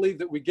 again, I believe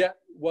that we get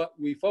what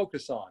we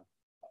focus on.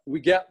 We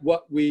get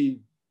what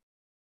we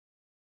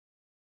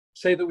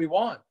say that we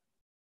want.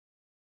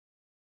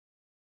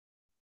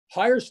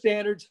 Higher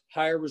standards,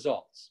 higher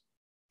results.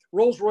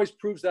 Rolls-Royce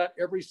proves that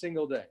every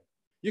single day.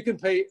 You can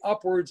pay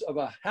upwards of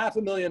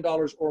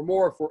 $500,000 or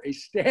more for a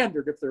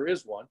standard, if there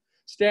is one,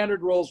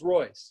 standard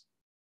Rolls-Royce.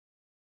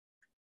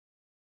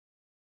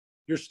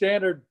 Your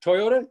standard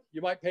Toyota,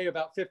 you might pay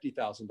about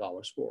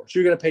 $50,000 for. So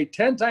you're going to pay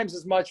 10 times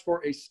as much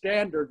for a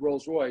standard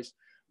Rolls-Royce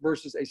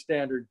versus a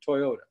standard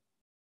Toyota.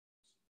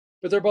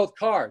 But they're both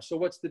cars, so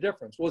what's the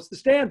difference? Well, it's the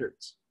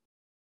standards.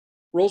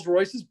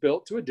 Rolls-Royce is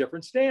built to a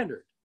different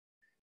standard.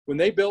 When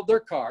they build their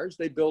cars,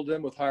 they build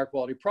them with higher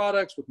quality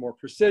products, with more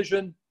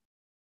precision,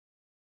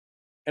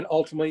 and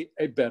ultimately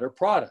a better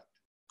product.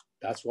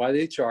 That's why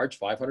they charge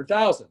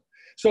 $500,000.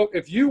 So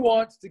if you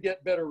want to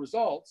get better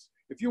results,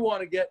 if you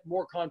want to get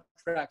more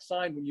contracts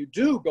signed when you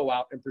do go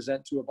out and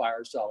present to a buyer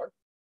or seller,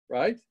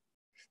 right?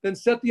 Then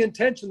set the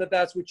intention that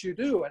that's what you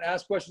do and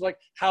ask questions like,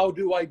 how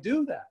do I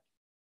do that?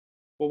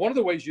 Well, one of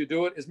the ways you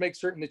do it is make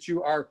certain that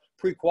you are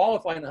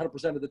pre-qualifying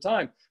 100% of the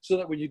time, so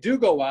that when you do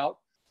go out,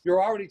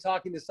 you're already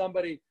talking to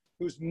somebody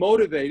who's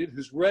motivated,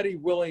 who's ready,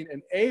 willing,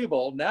 and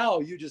able. Now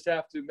you just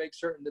have to make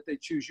certain that they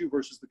choose you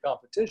versus the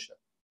competition.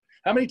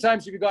 How many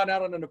times have you gone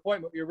out on an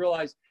appointment where you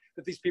realize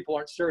that these people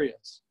aren't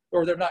serious,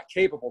 or they're not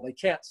capable, they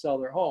can't sell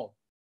their home?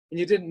 And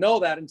you didn't know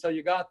that until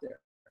you got there.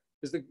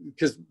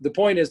 Because the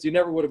point is, you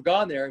never would have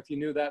gone there if you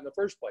knew that in the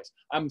first place.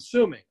 I'm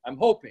assuming, I'm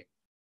hoping.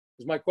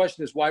 Because my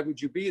question is, why would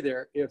you be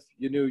there if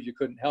you knew you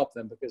couldn't help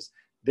them because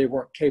they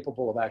weren't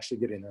capable of actually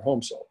getting their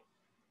home sold?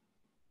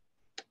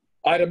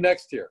 Item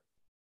next here.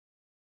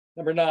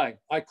 Number 9,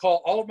 I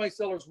call all of my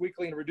sellers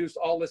weekly and reduce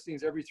all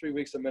listings every 3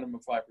 weeks, a minimum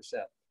of 5%.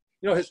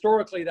 You know,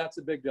 historically, that's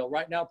a big deal.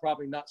 Right now,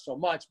 probably not so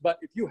much. But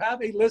if you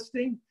have a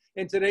listing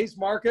in today's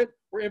market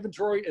where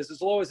inventory is as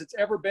low as it's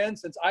ever been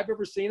since I've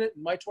ever seen it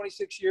in my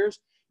 26 years,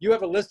 you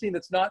have a listing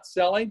that's not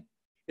selling,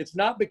 it's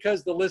not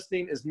because the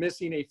listing is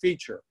missing a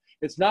feature.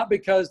 It's not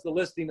because the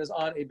listing is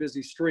on a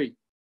busy street.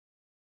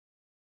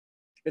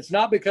 It's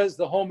not because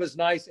the home is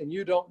nice and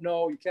you don't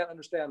know, you can't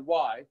understand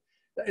why.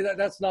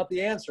 That's not the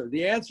answer.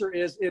 The answer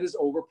is it is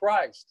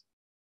overpriced.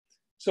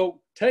 So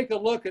take a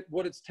look at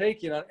what it's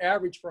taking on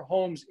average for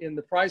homes in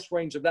the price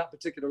range of that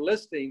particular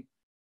listing,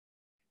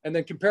 and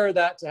then compare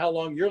that to how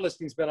long your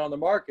listing's been on the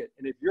market.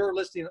 And if your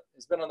listing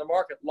has been on the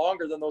market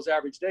longer than those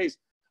average days,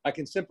 I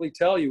can simply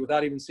tell you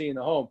without even seeing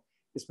the home,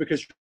 it's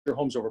because your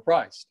home's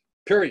overpriced,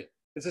 period.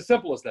 It's as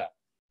simple as that.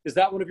 Is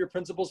that one of your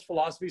principles,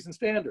 philosophies, and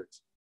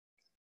standards?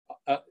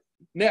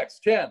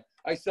 Next, 10,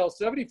 I sell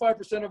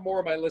 75% or more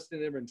of my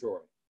listed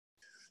inventory.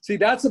 See,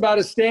 that's about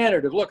a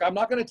standard of, look, I'm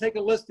not going to take a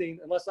listing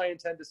unless I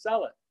intend to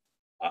sell it.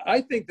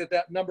 I think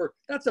that number,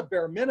 that's a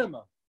bare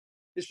minimum.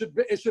 It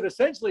should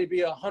essentially be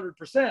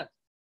 100%.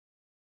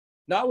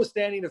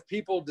 Notwithstanding if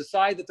people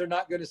decide that they're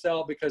not going to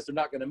sell because they're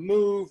not going to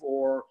move,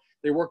 or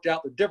they worked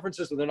out the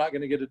differences so they're not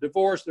going to get a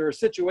divorce. There are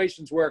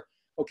situations where,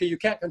 okay, you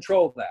can't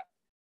control that.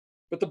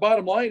 But the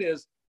bottom line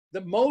is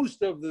that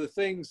most of the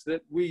things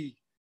that we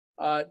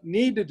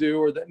need to do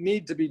or that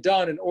need to be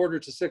done in order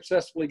to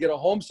successfully get a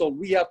home sold,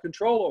 we have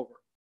control over.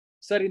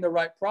 Setting the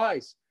right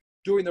price,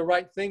 doing the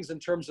right things in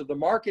terms of the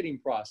marketing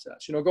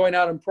process, you know, going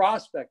out and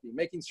prospecting,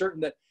 making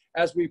certain that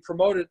as we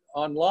promote it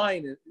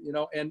online, you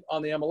know, and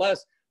on the MLS,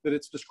 that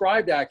it's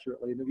described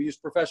accurately and that we use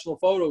professional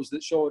photos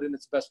that show it in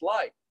its best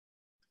light.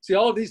 See,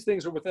 all of these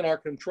things are within our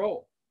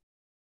control.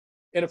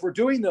 And if we're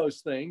doing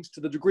those things to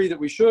the degree that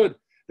we should,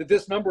 that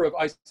this number of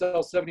I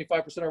sell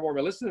 75% or more of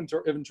my listed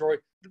inventory,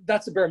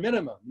 that's a bare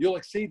minimum. You'll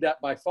exceed that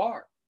by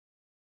far.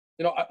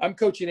 You know, I'm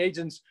coaching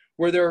agents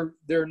where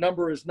their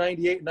number is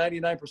 98,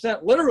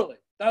 99%. Literally,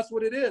 that's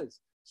what it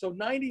is. So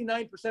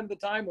 99% of the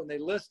time when they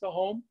list a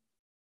home,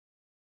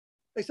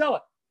 they sell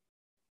it.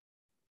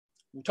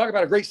 We'll talk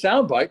about a great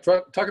soundbite.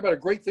 Talk about a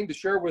great thing to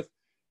share with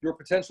your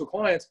potential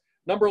clients.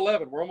 Number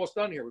 11, we're almost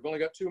done here. We've only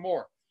got 2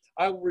 more.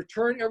 I will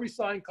return every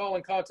signed call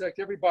and contact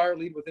every buyer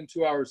lead within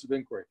 2 hours of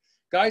inquiry.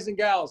 Guys and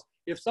gals,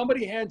 if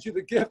somebody hands you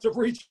the gift of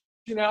reaching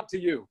out to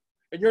you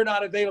and you're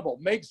not available,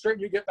 make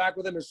certain you get back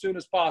with them as soon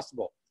as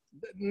possible.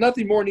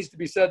 Nothing more needs to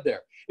be said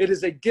there. It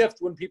is a gift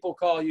when people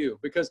call you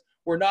because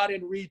we're not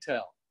in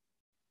retail.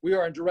 We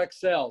are in direct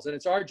sales, and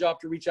it's our job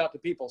to reach out to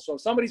people. So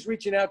if somebody's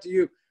reaching out to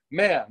you,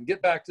 man, get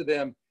back to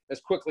them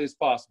as quickly as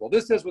possible.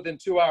 This says within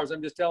 2 hours.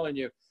 I'm just telling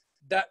you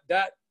that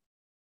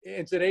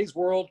in today's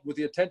world, with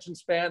the attention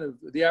span of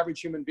the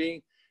average human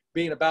being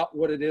being about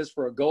what it is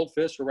for a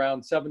goldfish,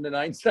 around 7 to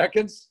 9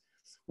 seconds,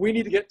 we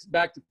need to get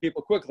back to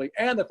people quickly.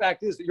 And the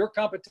fact is that your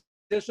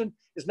competition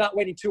is not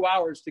waiting 2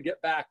 hours to get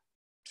back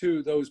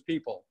to those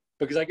people,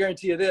 because I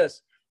guarantee you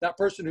this, that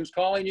person who's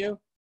calling you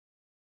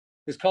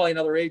is calling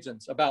other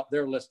agents about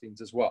their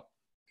listings as well.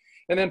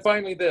 And then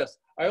finally this,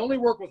 I only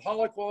work with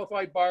highly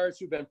qualified buyers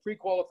who've been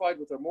pre-qualified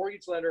with their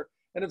mortgage lender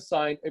and have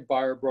signed a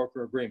buyer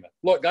broker agreement.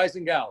 Look, guys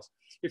and gals,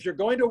 if you're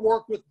going to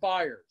work with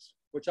buyers,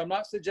 which I'm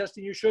not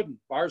suggesting you shouldn't,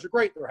 buyers are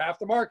great, they're half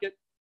the market.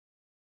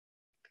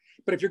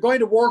 But if you're going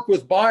to work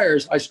with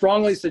buyers, I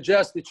strongly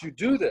suggest that you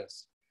do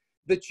this,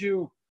 that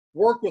you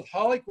work with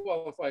highly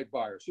qualified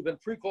buyers who've been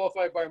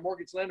pre-qualified by a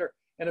mortgage lender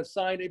and have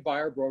signed a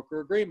buyer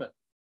broker agreement.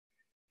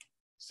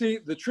 See,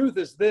 the truth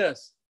is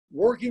this,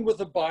 working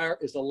with a buyer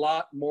is a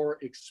lot more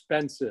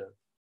expensive.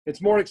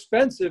 It's more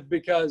expensive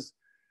because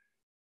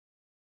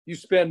you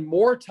spend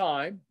more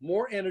time,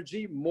 more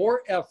energy,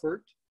 more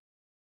effort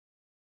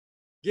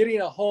getting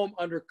a home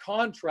under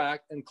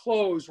contract and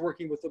close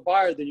working with the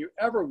buyer than you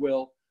ever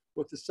will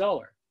with the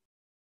seller.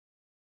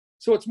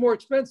 So it's more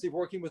expensive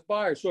working with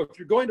buyers. So if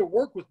you're going to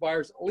work with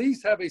buyers, at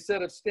least have a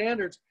set of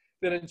standards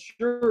that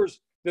ensures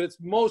that it's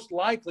most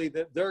likely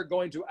that they're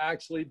going to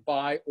actually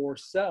buy or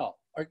sell.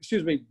 Or,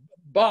 excuse me,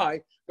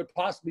 buy, but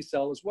possibly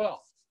sell as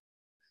well.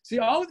 See,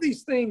 all of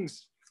these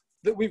things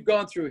that we've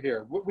gone through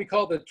here, what we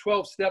call the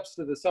 12 steps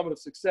to the summit of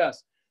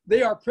success,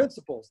 they are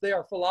principles, they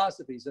are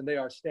philosophies, and they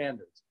are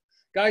standards.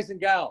 Guys and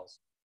gals,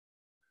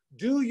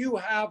 do you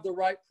have the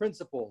right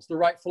principles, the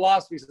right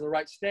philosophies, and the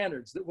right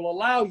standards that will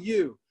allow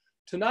you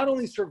to not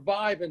only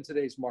survive in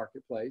today's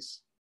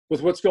marketplace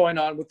with what's going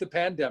on with the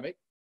pandemic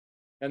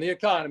and the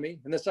economy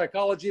and the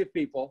psychology of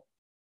people,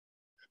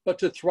 but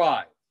to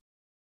thrive?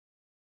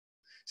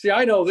 See,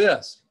 I know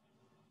this.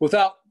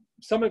 Without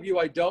some of you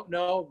I don't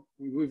know,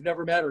 we've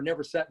never met or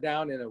never sat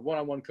down in a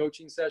one-on-one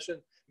coaching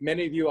session.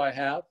 Many of you I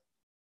have.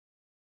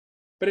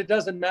 But it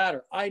doesn't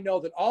matter. I know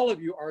that all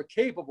of you are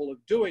capable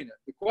of doing it.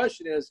 The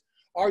question is,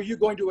 Are you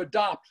going to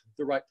adopt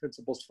the right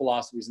principles,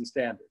 philosophies, and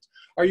standards?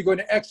 Are you going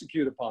to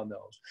execute upon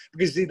those?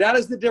 Because see, that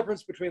is the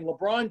difference between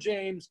LeBron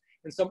James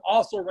and some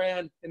also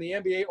ran in the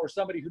NBA or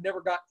somebody who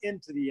never got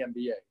into the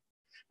NBA.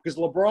 Because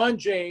LeBron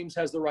James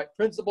has the right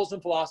principles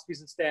and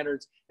philosophies and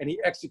standards, and he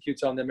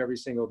executes on them every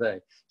single day.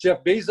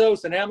 Jeff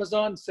Bezos and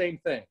Amazon, same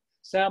thing.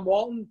 Sam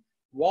Walton,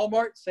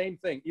 Walmart, same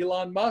thing.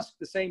 Elon Musk,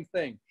 the same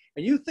thing.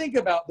 And you think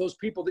about those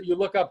people that you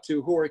look up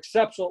to who are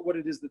exceptional at what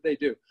it is that they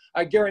do.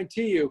 I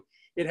guarantee you,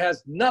 it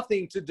has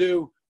nothing to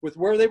do with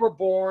where they were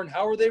born,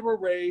 how they were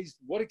raised,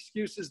 what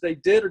excuses they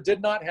did or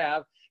did not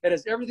have. It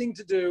has everything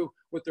to do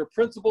with their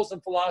principles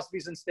and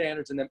philosophies and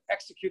standards and them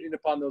executing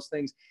upon those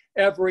things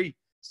every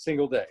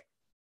single day.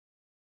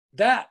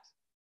 That,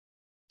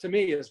 to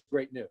me, is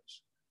great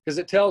news because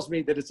it tells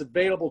me that it's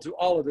available to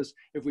all of us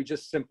if we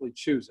just simply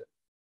choose it.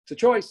 It's a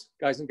choice,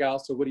 guys and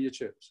gals, so what do you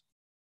choose?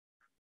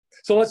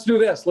 So let's do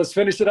this. Let's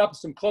finish it up with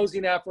some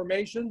closing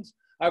affirmations.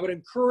 I would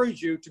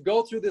encourage you to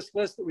go through this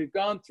list that we've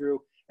gone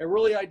through and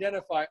really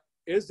identify,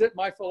 is it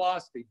my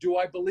philosophy? Do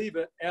I believe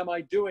it? Am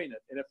I doing it?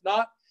 And if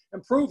not,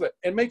 improve it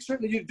and make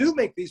certain that you do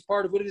make these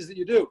part of what it is that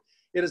you do.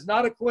 It is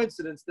not a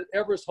coincidence that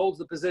Everest holds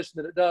the position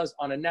that it does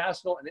on a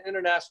national and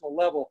international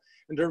level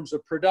in terms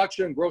of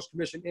production, gross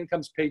commission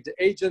incomes paid to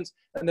agents,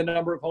 and the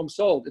number of homes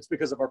sold. It's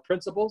because of our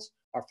principles,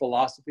 our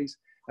philosophies,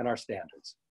 and our standards.